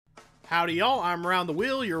Howdy y'all, I'm Round the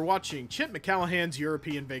Wheel, you're watching Chip McCallahan's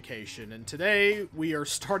European Vacation, and today we are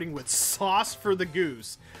starting with sauce for the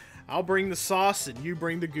goose. I'll bring the sauce and you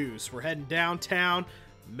bring the goose. We're heading downtown,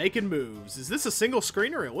 making moves. Is this a single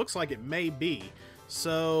screener? It looks like it may be.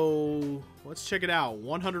 So, let's check it out.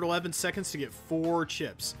 111 seconds to get 4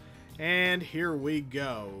 chips. And here we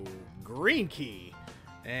go. Green key.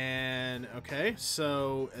 And, okay,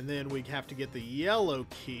 so, and then we have to get the yellow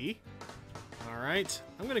key. Alright,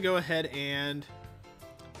 I'm going to go ahead and...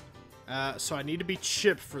 so I need to be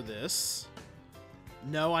chipped for this.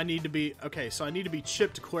 No, I need to be... Okay, so I need to be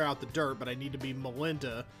chipped to clear out the dirt, but I need to be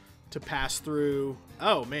Melinda to pass through...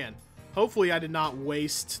 Oh, man. Hopefully I did not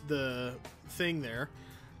waste the thing there.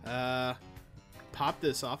 Pop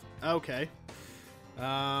this off. Okay.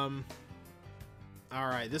 Alright,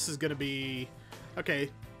 this is going to be... Okay,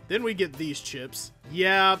 then we get these chips.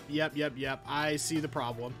 Yep. I see the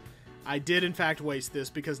problem. I did, in fact, waste this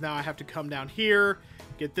because now I have to come down here,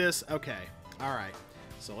 get this. Okay, alright.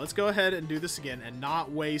 So let's go ahead and do this again and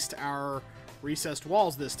not waste our recessed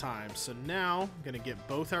walls this time. So now I'm going to get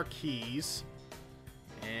both our keys.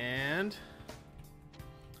 And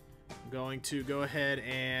I'm going to go ahead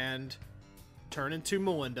and turn into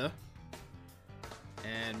Melinda.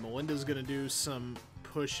 And Melinda's going to do some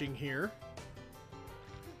pushing here.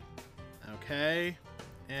 Okay.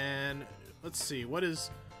 And let's see, what is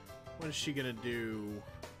she gonna do?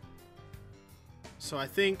 So I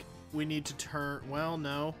think we need to turn... Well,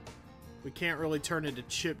 no. We can't really turn into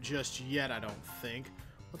Chip just yet, I don't think.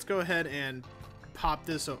 Let's go ahead and pop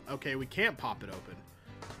this... Okay, we can't pop it open.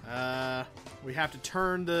 We have to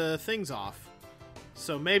turn the things off.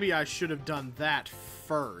 So maybe I should have done that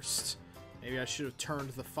first. Maybe I should have turned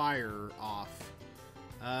the fire off.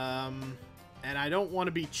 And I don't want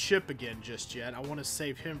to be Chip again just yet. I want to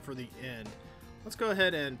save him for the end. Let's go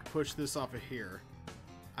ahead and push this off of here.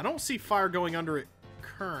 I don't see fire going under it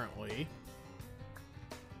currently.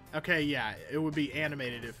 Okay, yeah, it would be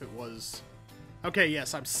animated if it was... Okay,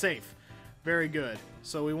 yes, I'm safe. Very good.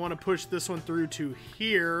 So we want to push this one through to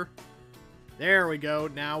here. There we go.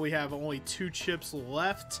 Now we have only 2 chips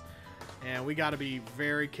left. And we got to be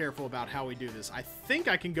very careful about how we do this. I think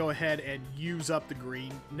I can go ahead and use up the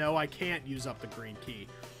green... No, I can't use up the green key.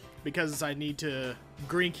 Because I need to...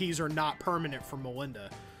 Green keys are not permanent for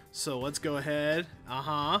Melinda. So let's go ahead.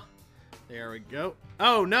 There we go.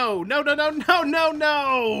 Oh, no. No.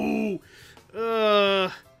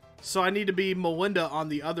 So I need to be Melinda on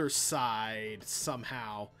the other side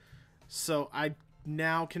somehow. So I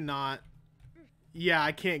now cannot... Yeah,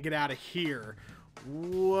 I can't get out of here.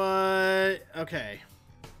 What? Okay.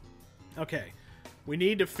 We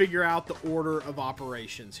need to figure out the order of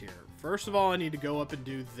operations here. First of all, I need to go up and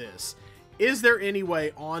do this. Is there any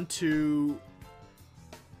way onto...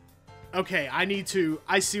 Okay,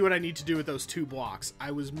 I see what I need to do with those 2 blocks. I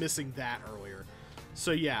was missing that earlier. So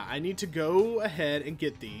yeah, I need to go ahead and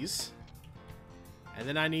get these. And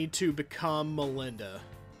then I need to become Melinda.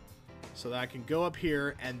 So that I can go up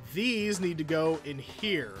here, and these need to go in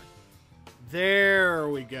here. There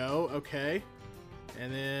we go, okay.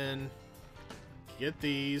 And then get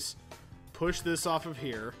these. Push this off of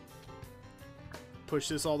here. Push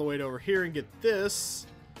this all the way to over here and get this.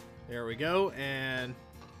 There we go, and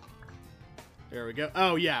there we go.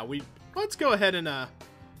 Oh yeah, let's go ahead and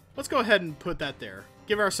put that there.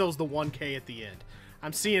 Give ourselves the 1K at the end.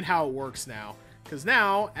 I'm seeing how it works now, because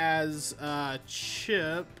now as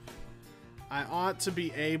Chip, I ought to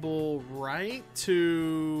be able, right,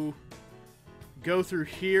 to go through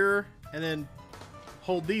here and then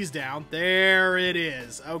hold these down. There it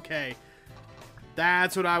is. Okay.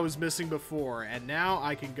 That's what I was missing before. And now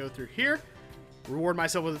I can go through here, reward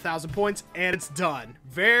myself with 1,000 points, and it's done.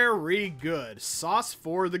 Very good. Sauce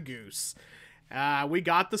for the goose. We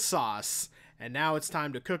got the sauce. And now it's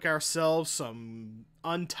time to cook ourselves some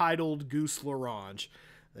untitled goose l'orange.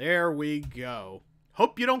 There we go.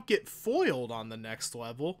 Hope you don't get foiled on the next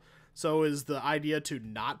level. So is the idea to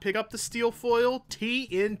not pick up the steel foil?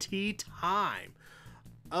 TNT time.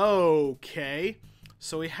 Okay.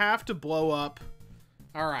 So we have to blow up...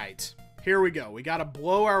 Alright, here we go. We gotta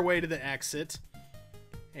blow our way to the exit.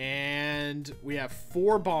 And we have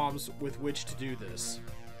 4 bombs with which to do this.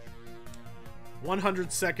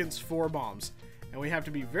 100 seconds, 4 bombs. And we have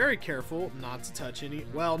to be very careful not to touch any...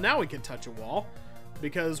 Well, now we can touch a wall.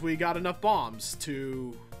 Because we got enough bombs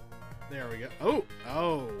to... There we go.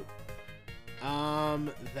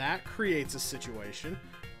 That creates a situation.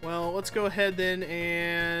 Well, let's go ahead then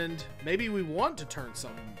and... Maybe we want to turn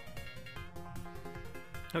some...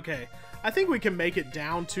 Okay, I think we can make it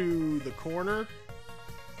down to the corner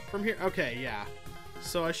from here. Okay, yeah.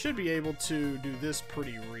 So I should be able to do this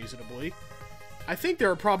pretty reasonably. I think there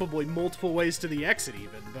are probably multiple ways to the exit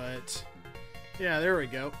even, but... Yeah, there we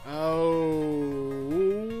go. Oh...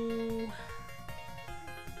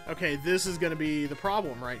 Okay, this is going to be the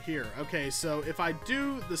problem right here. Okay, so if I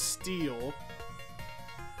do the steal...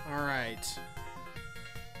 Alright.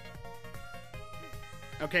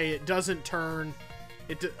 Okay, it doesn't turn...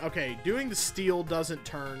 Okay, doing the steal doesn't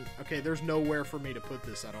turn... Okay, there's nowhere for me to put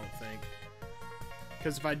this, I don't think.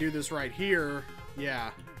 Because if I do this right here... Yeah.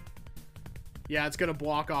 Yeah, it's going to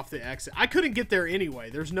block off the exit. I couldn't get there anyway.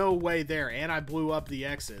 There's no way there. And I blew up the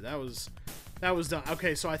exit. That was done.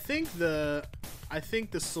 Okay, so I think the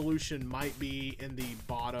solution might be in the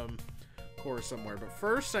bottom corner somewhere. But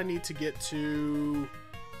first I need to get to...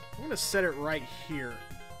 I'm going to set it right here.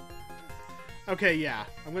 Okay, yeah.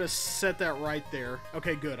 I'm going to set that right there.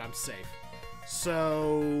 Okay, good. I'm safe.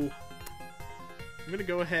 So... I'm going to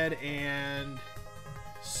go ahead and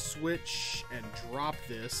switch and drop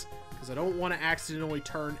this. Because I don't want to accidentally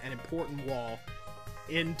turn an important wall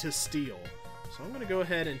into steel. So I'm going to go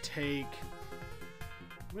ahead and take...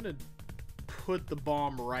 I'm going to put the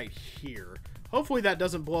bomb right here. Hopefully that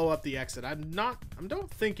doesn't blow up the exit. I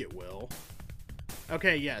don't think it will.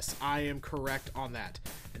 Okay, yes, I am correct on that.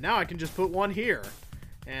 And now I can just put one here.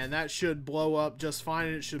 And that should blow up just fine.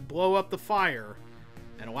 And it should blow up the fire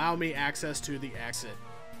and allow me access to the exit.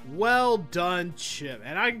 Well done, Chip.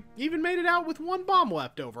 And I even made it out with one bomb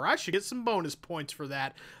left over. I should get some bonus points for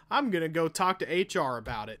that. I'm going to go talk to HR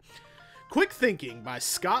about it. Quick Thinking by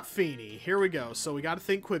Scott Feeney. Here we go. So we got to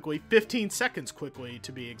think quickly. 15 seconds quickly,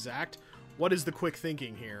 to be exact. What is the quick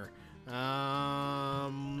thinking here?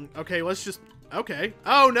 Okay, let's just... Okay.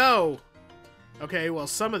 Oh, no! Okay, well,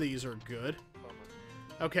 some of these are good.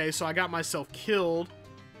 Okay, so I got myself killed.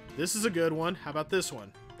 This is a good one. How about this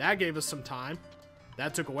one? That gave us some time.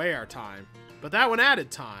 That took away our time. But that one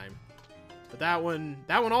added time. But that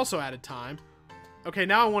one also added time. Okay,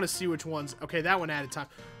 now I want to see which ones... Okay, that one added time.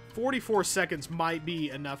 44 seconds might be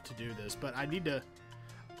enough to do this, but I need to...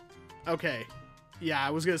 Okay. Yeah, I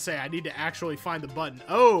was going to say, I need to actually find the button.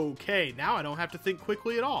 Okay, now I don't have to think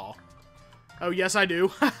quickly at all. Oh, yes, I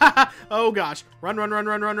do. Oh, gosh. Run, run, run,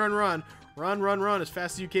 run, run, run, run. Run, run, run as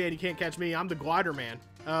fast as you can. You can't catch me. I'm the glider man.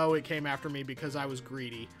 Oh, it came after me because I was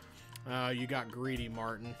greedy. You got greedy,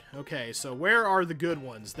 Martin. Okay, so where are the good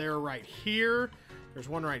ones? They're right here. There's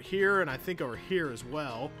one right here, and I think over here as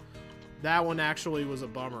well. That one actually was a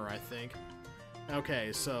bummer, I think.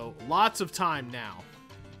 Okay, so lots of time now.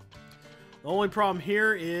 The only problem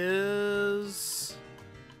here is...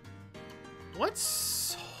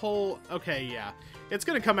 Let's hold... Okay, yeah. It's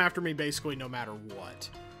going to come after me basically no matter what.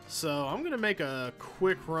 So I'm going to make a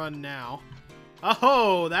quick run now.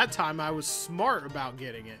 Oh, that time I was smart about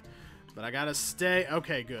getting it. But I got to stay...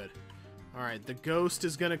 Okay, good. Alright, the ghost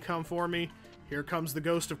is going to come for me. Here comes the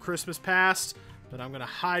ghost of Christmas past. But I'm going to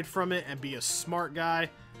hide from it and be a smart guy.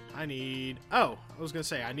 I need... Oh, I was going to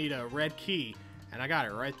say, I need a red key. And I got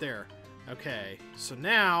it right there. Okay, so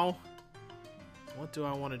now... What do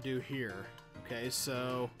I want to do here? Okay,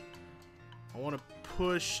 so... I want to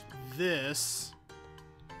push this.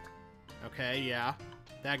 Okay, yeah.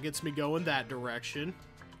 That gets me going that direction.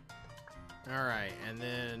 Alright, and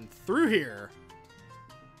then through here.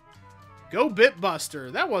 Go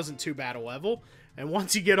Bitbuster. That wasn't too bad a level. And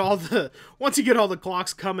once you get all the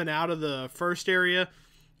clocks coming out of the first area,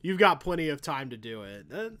 you've got plenty of time to do it.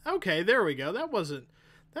 Okay, there we go. That was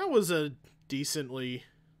a decently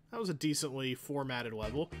formatted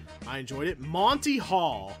level. I enjoyed it. Monty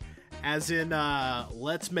Hall, as in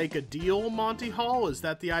let's make a deal, Monty Hall. Is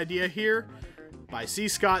that the idea here? By C.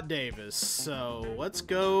 Scott Davis. So let's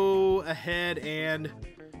go ahead and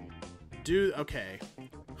do... Okay.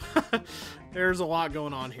 There's a lot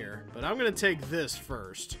going on here. But I'm going to take this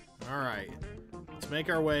first. Alright. Let's make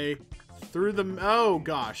our way through the... Oh,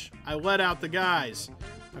 gosh. I let out the guys.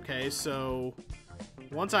 Okay, so...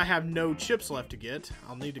 Once I have no chips left to get,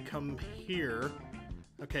 I'll need to come here.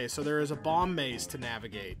 Okay, so there is a bomb maze to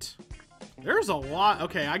navigate. There's a lot...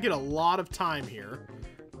 Okay, I get a lot of time here.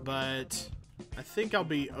 But... I think I'll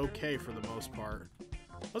be okay for the most part.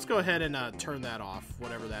 Let's go ahead and turn that off,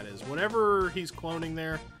 whatever that is. Whatever he's cloning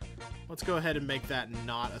there, let's go ahead and make that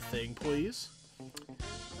not a thing, please.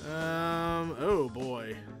 Oh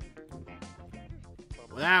boy.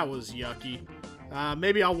 That was yucky.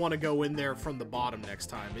 Maybe I'll want to go in there from the bottom next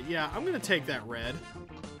time. But yeah, I'm going to take that red.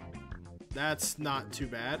 That's not too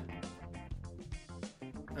bad.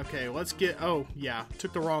 Okay, let's get... Oh, yeah.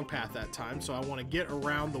 Took the wrong path that time, so I want to get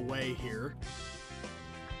around the way here.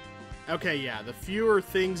 Okay, yeah. The fewer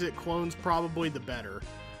things it clones, probably the better.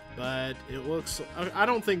 But it looks... I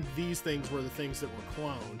don't think these things were the things that were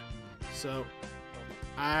cloned. So,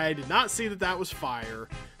 I did not see that that was fire,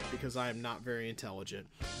 because I am not very intelligent.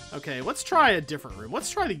 Okay, let's try a different room. Let's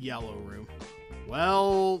try the yellow room.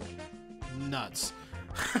 Well, nuts.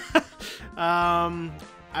 I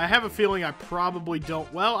have a feeling I probably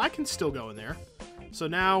don't... Well, I can still go in there. So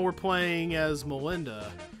now we're playing as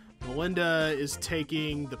Melinda. Melinda is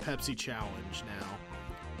taking the Pepsi challenge now.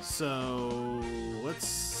 So, let's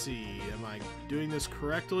see. Am I doing this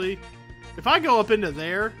correctly? If I go up into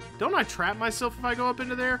there, don't I trap myself if I go up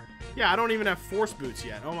into there? Yeah, I don't even have force boots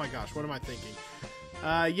yet. Oh my gosh, what am I thinking?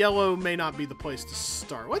 Yellow may not be the place to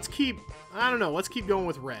start. Let's keep... I don't know. Let's keep going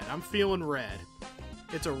with red. I'm feeling red.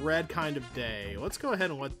 It's a red kind of day. Let's go ahead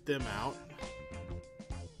and let them out.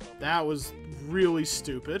 That was really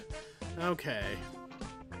stupid. Okay.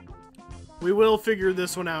 We will figure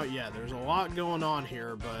this one out yet. There's a lot going on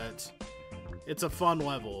here, but it's a fun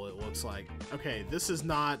level, it looks like. Okay, this is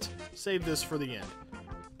not... Save this for the end.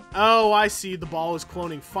 Oh, I see. The ball is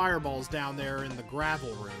cloning fireballs down there in the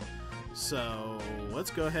gravel room. So, let's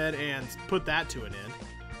go ahead and put that to an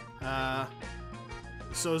end.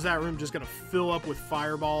 So is that room just going to fill up with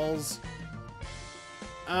fireballs?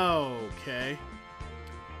 Okay.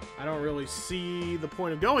 I don't really see the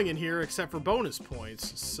point of going in here except for bonus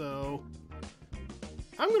points, so...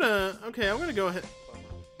 I'm gonna go ahead...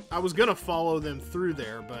 I was gonna follow them through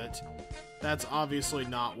there, but that's obviously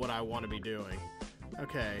not what I want to be doing.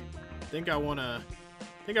 Okay. I think I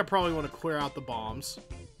probably want to clear out the bombs.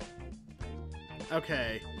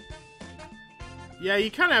 Okay. Yeah,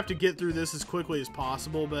 you kind of have to get through this as quickly as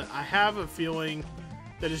possible, but I have a feeling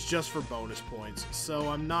that it's just for bonus points, so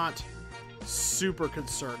I'm not super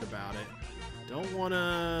concerned about it. Don't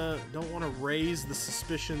wanna raise the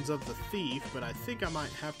suspicions of the thief, but I think I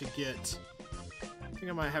might have to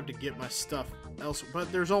get my stuff else. But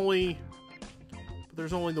there's only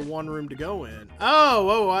the one room to go in.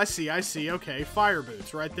 Oh, I see. Okay, fire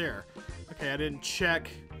boots right there. Okay, I didn't check.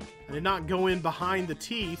 I did not go in behind the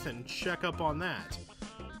teeth and check up on that.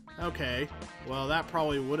 Okay, well that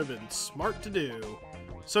probably would have been smart to do.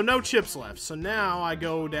 So no chips left. So now I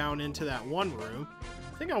go down into that one room.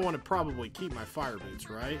 I think I want to probably keep my fire boots,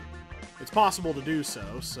 right? It's possible to do so,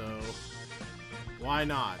 so why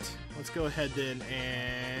not? Let's go ahead then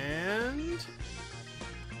and...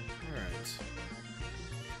 Alright.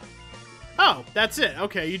 Oh, that's it.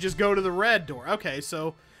 Okay, you just go to the red door. Okay,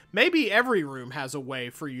 so maybe every room has a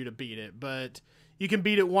way for you to beat it, but you can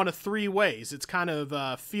beat it one of three ways. It's kind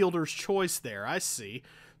of fielder's choice there. I see.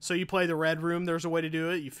 So you play the red room, there's a way to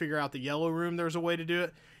do it. You figure out the yellow room, there's a way to do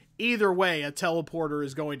it. Either way, a teleporter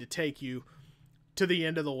is going to take you to the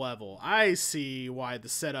end of the level. I see why the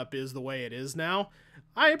setup is the way it is now.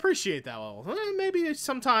 I appreciate that level. Maybe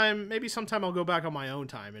sometime I'll go back on my own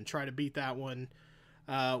time and try to beat that one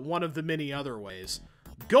of the many other ways.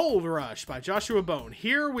 Gold Rush by Joshua Bone.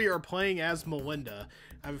 Here we are playing as Melinda.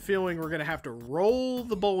 I have a feeling we're going to have to roll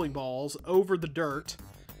the bowling balls over the dirt.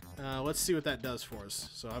 Let's see what that does for us.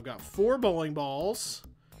 So I've got 4 bowling balls.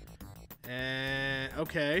 And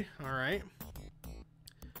okay, all right.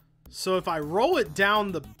 So if I roll it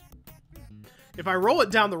down the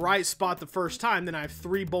right spot the first time, then I have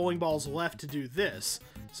 3 bowling balls left to do this.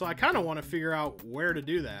 So I kind of want to figure out where to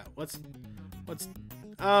do that.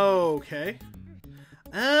 Oh, okay.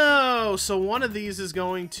 Oh, so one of these is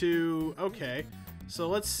going to, okay. So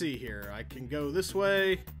let's see here. I can go this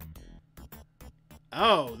way.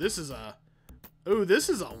 Oh, this is a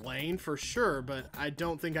lane for sure, but I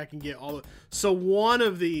don't think I can get all of... So one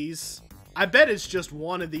of these, I bet it's just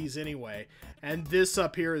one of these anyway, and this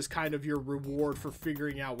up here is kind of your reward for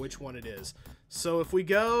figuring out which one it is. So if we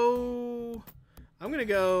go... I'm going to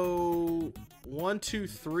go 1, 2,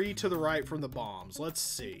 3 to the right from the bombs. Let's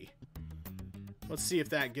see. Let's see if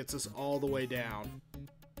that gets us all the way down.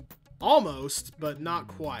 Almost, but not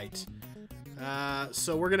quite.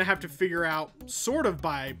 So we're going to have to figure out sort of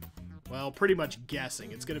by... Well, pretty much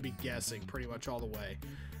guessing. It's going to be guessing pretty much all the way.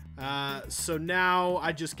 So now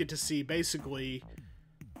I just get to see basically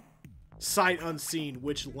sight unseen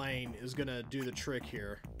which lane is going to do the trick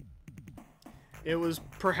here. It was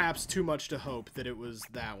perhaps too much to hope that it was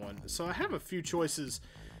that one. So I have a few choices.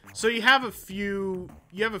 So you have a few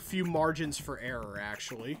margins for error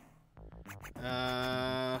actually.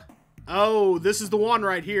 Oh, this is the one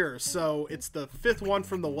right here. So it's the 5th one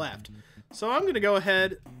from the left. So I'm going to go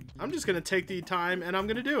ahead. I'm just going to take the time and I'm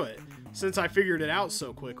going to do it. Since I figured it out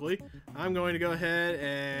so quickly, I'm going to go ahead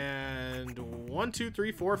and 1, 2,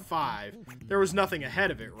 3, 4, 5. There was nothing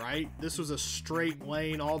ahead of it, right? This was a straight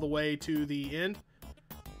lane all the way to the end.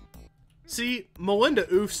 See, Melinda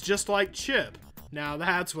oofs just like Chip. Now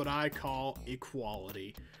that's what I call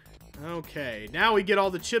equality. Okay, now we get all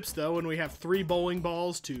the chips, though, and we have 3 bowling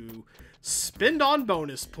balls to spend on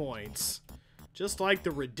bonus points. Just like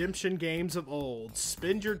the redemption games of old.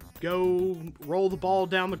 Go roll the ball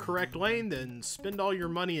down the correct lane, then spend all your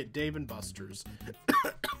money at Dave & Buster's.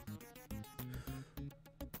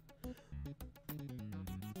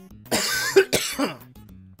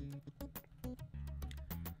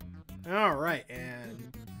 Alright,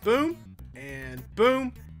 and boom, and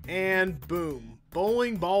boom, and boom.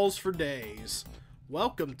 Bowling balls for days.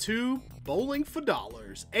 Welcome to Bowling for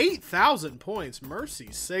Dollars. 8,000 points. Mercy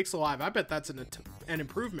sakes alive. I bet that's an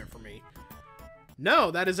improvement for me.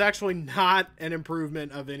 No, that is actually not an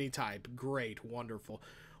improvement of any type. Great. Wonderful.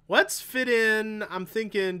 Let's fit in, I'm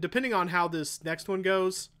thinking, depending on how this next one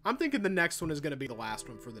goes, I'm thinking the next one is going to be the last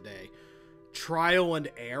one for the day. Trial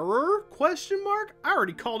and error? Question mark? I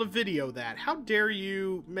already called a video that. How dare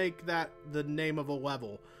you make that the name of a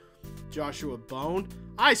level? Joshua Bone.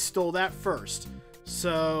 I stole that first.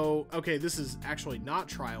 So, okay, this is actually not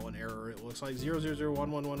trial and error. It looks like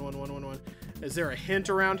 000111111. Is there a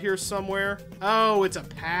hint around here somewhere? Oh, it's a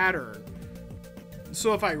pattern.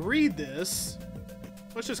 So if I read this,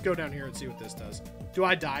 let's just go down here and see what this does. Do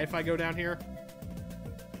I die if I go down here?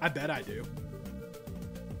 I bet I do.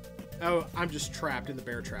 Oh, I'm just trapped in the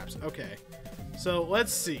bear traps. Okay. So,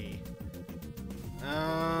 let's see.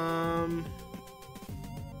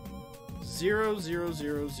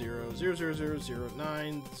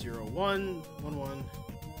 0000000090111.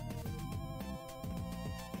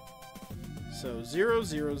 So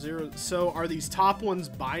 000. So are these top ones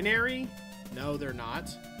binary? No, they're not.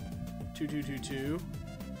 2222.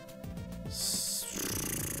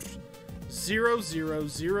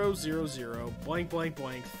 00000 blank blank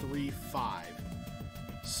blank 35.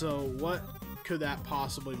 So what could that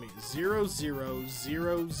possibly mean?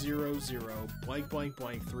 00000 blank blank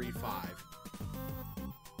blank 35.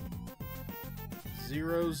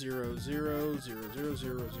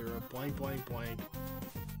 0000000 blank blank blank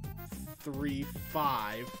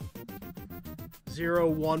 35.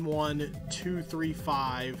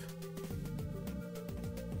 011235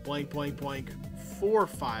 blank blank blank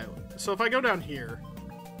 45. So if I go down here,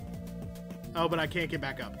 oh, but I can't get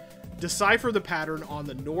back up. Decipher the pattern on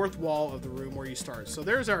the north wall of the room where you start. So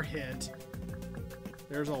there's our hint.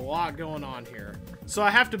 There's a lot going on here. So I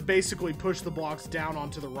have to basically push the blocks down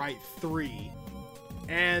onto the right 3.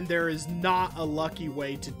 And there is not a lucky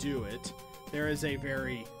way to do it. There is a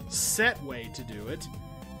very set way to do it.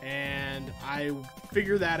 And I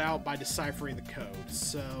figure that out by deciphering the code.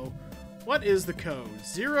 So what is the code?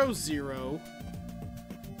 0, 0,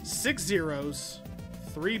 6 zeros,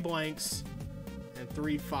 3 blanks, and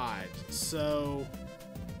 3 fives. So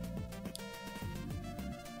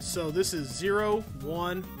this is 0,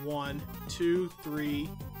 1, 1, 2, 3,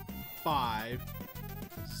 5,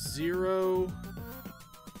 0,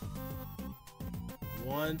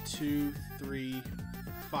 1, 2, 3,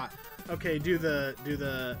 5. Okay, do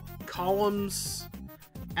the columns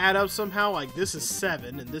add up somehow? Like this is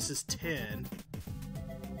 7 and this is 10.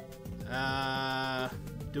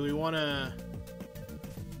 Do we want to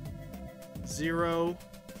 0?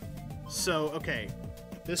 So, okay.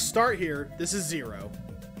 This start here, this is 0.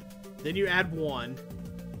 Then you add 1.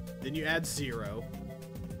 Then you add 0.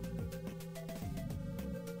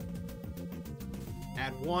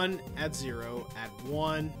 Add 1, add 0, add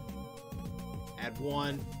 1, add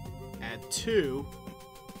 1, add 2.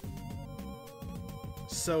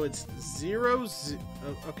 So it's 0,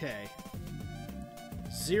 okay.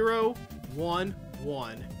 0, 1,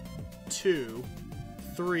 1, 2,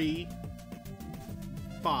 3,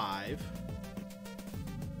 5.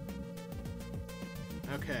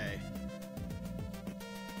 Okay.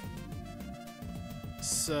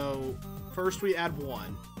 So, first we add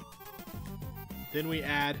 1. Then we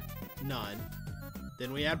add none.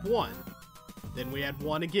 Then we add 1. Then we add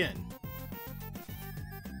 1 again.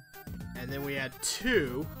 And then we add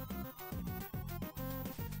 2.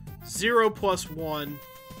 0 plus 1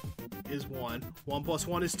 is 1. 1 plus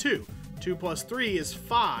 1 is 2. 2 plus 3 is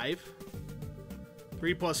 5.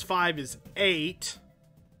 3 plus 5 is 8.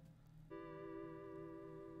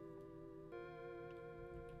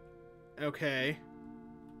 Okay.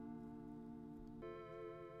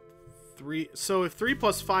 3. So if 3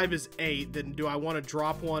 plus 5 is 8, then do I want to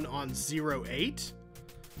drop one on 0, 8?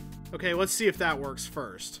 Okay, let's see if that works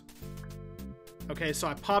first. Okay, so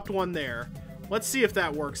I popped one there. Let's see if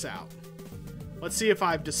that works out. Let's see if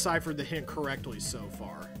I've deciphered the hint correctly so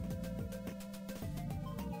far.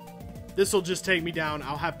 This will just take me down.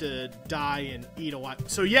 I'll have to die and eat a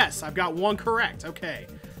lot. So yes, I've got one correct. Okay,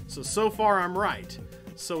 so far I'm right.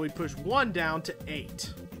 So we push 1 down to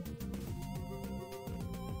 8.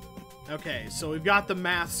 Okay, so we've got the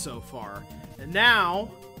math so far. And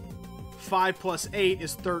now, 5 plus 8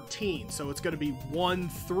 is 13. So it's going to be 1,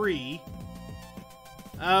 3.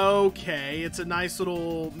 Okay, it's a nice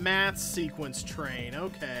little math sequence train.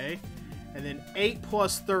 Okay. And then 8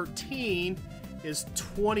 plus 13 is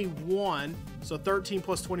 21. So 13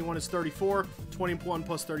 plus 21 is 34. 21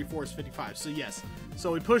 plus 34 is 55. So yes.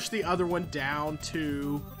 So we push the other one down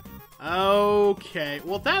to... Okay.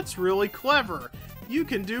 Well, that's really clever. You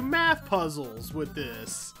can do math puzzles with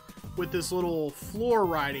this little floor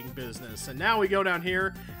riding business. And now we go down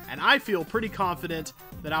here, and I feel pretty confident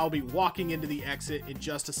that I'll be walking into the exit in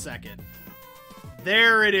just a second.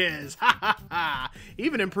 There it is. Ha ha ha.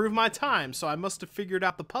 Even improved my time, so I must have figured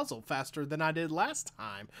out the puzzle faster than I did last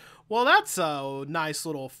time. Well, that's a nice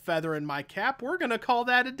little feather in my cap. We're going to call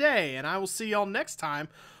that a day, and I will see y'all next time,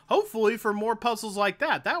 hopefully for more puzzles like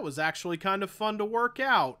that. That was actually kind of fun to work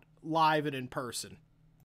out live and in person.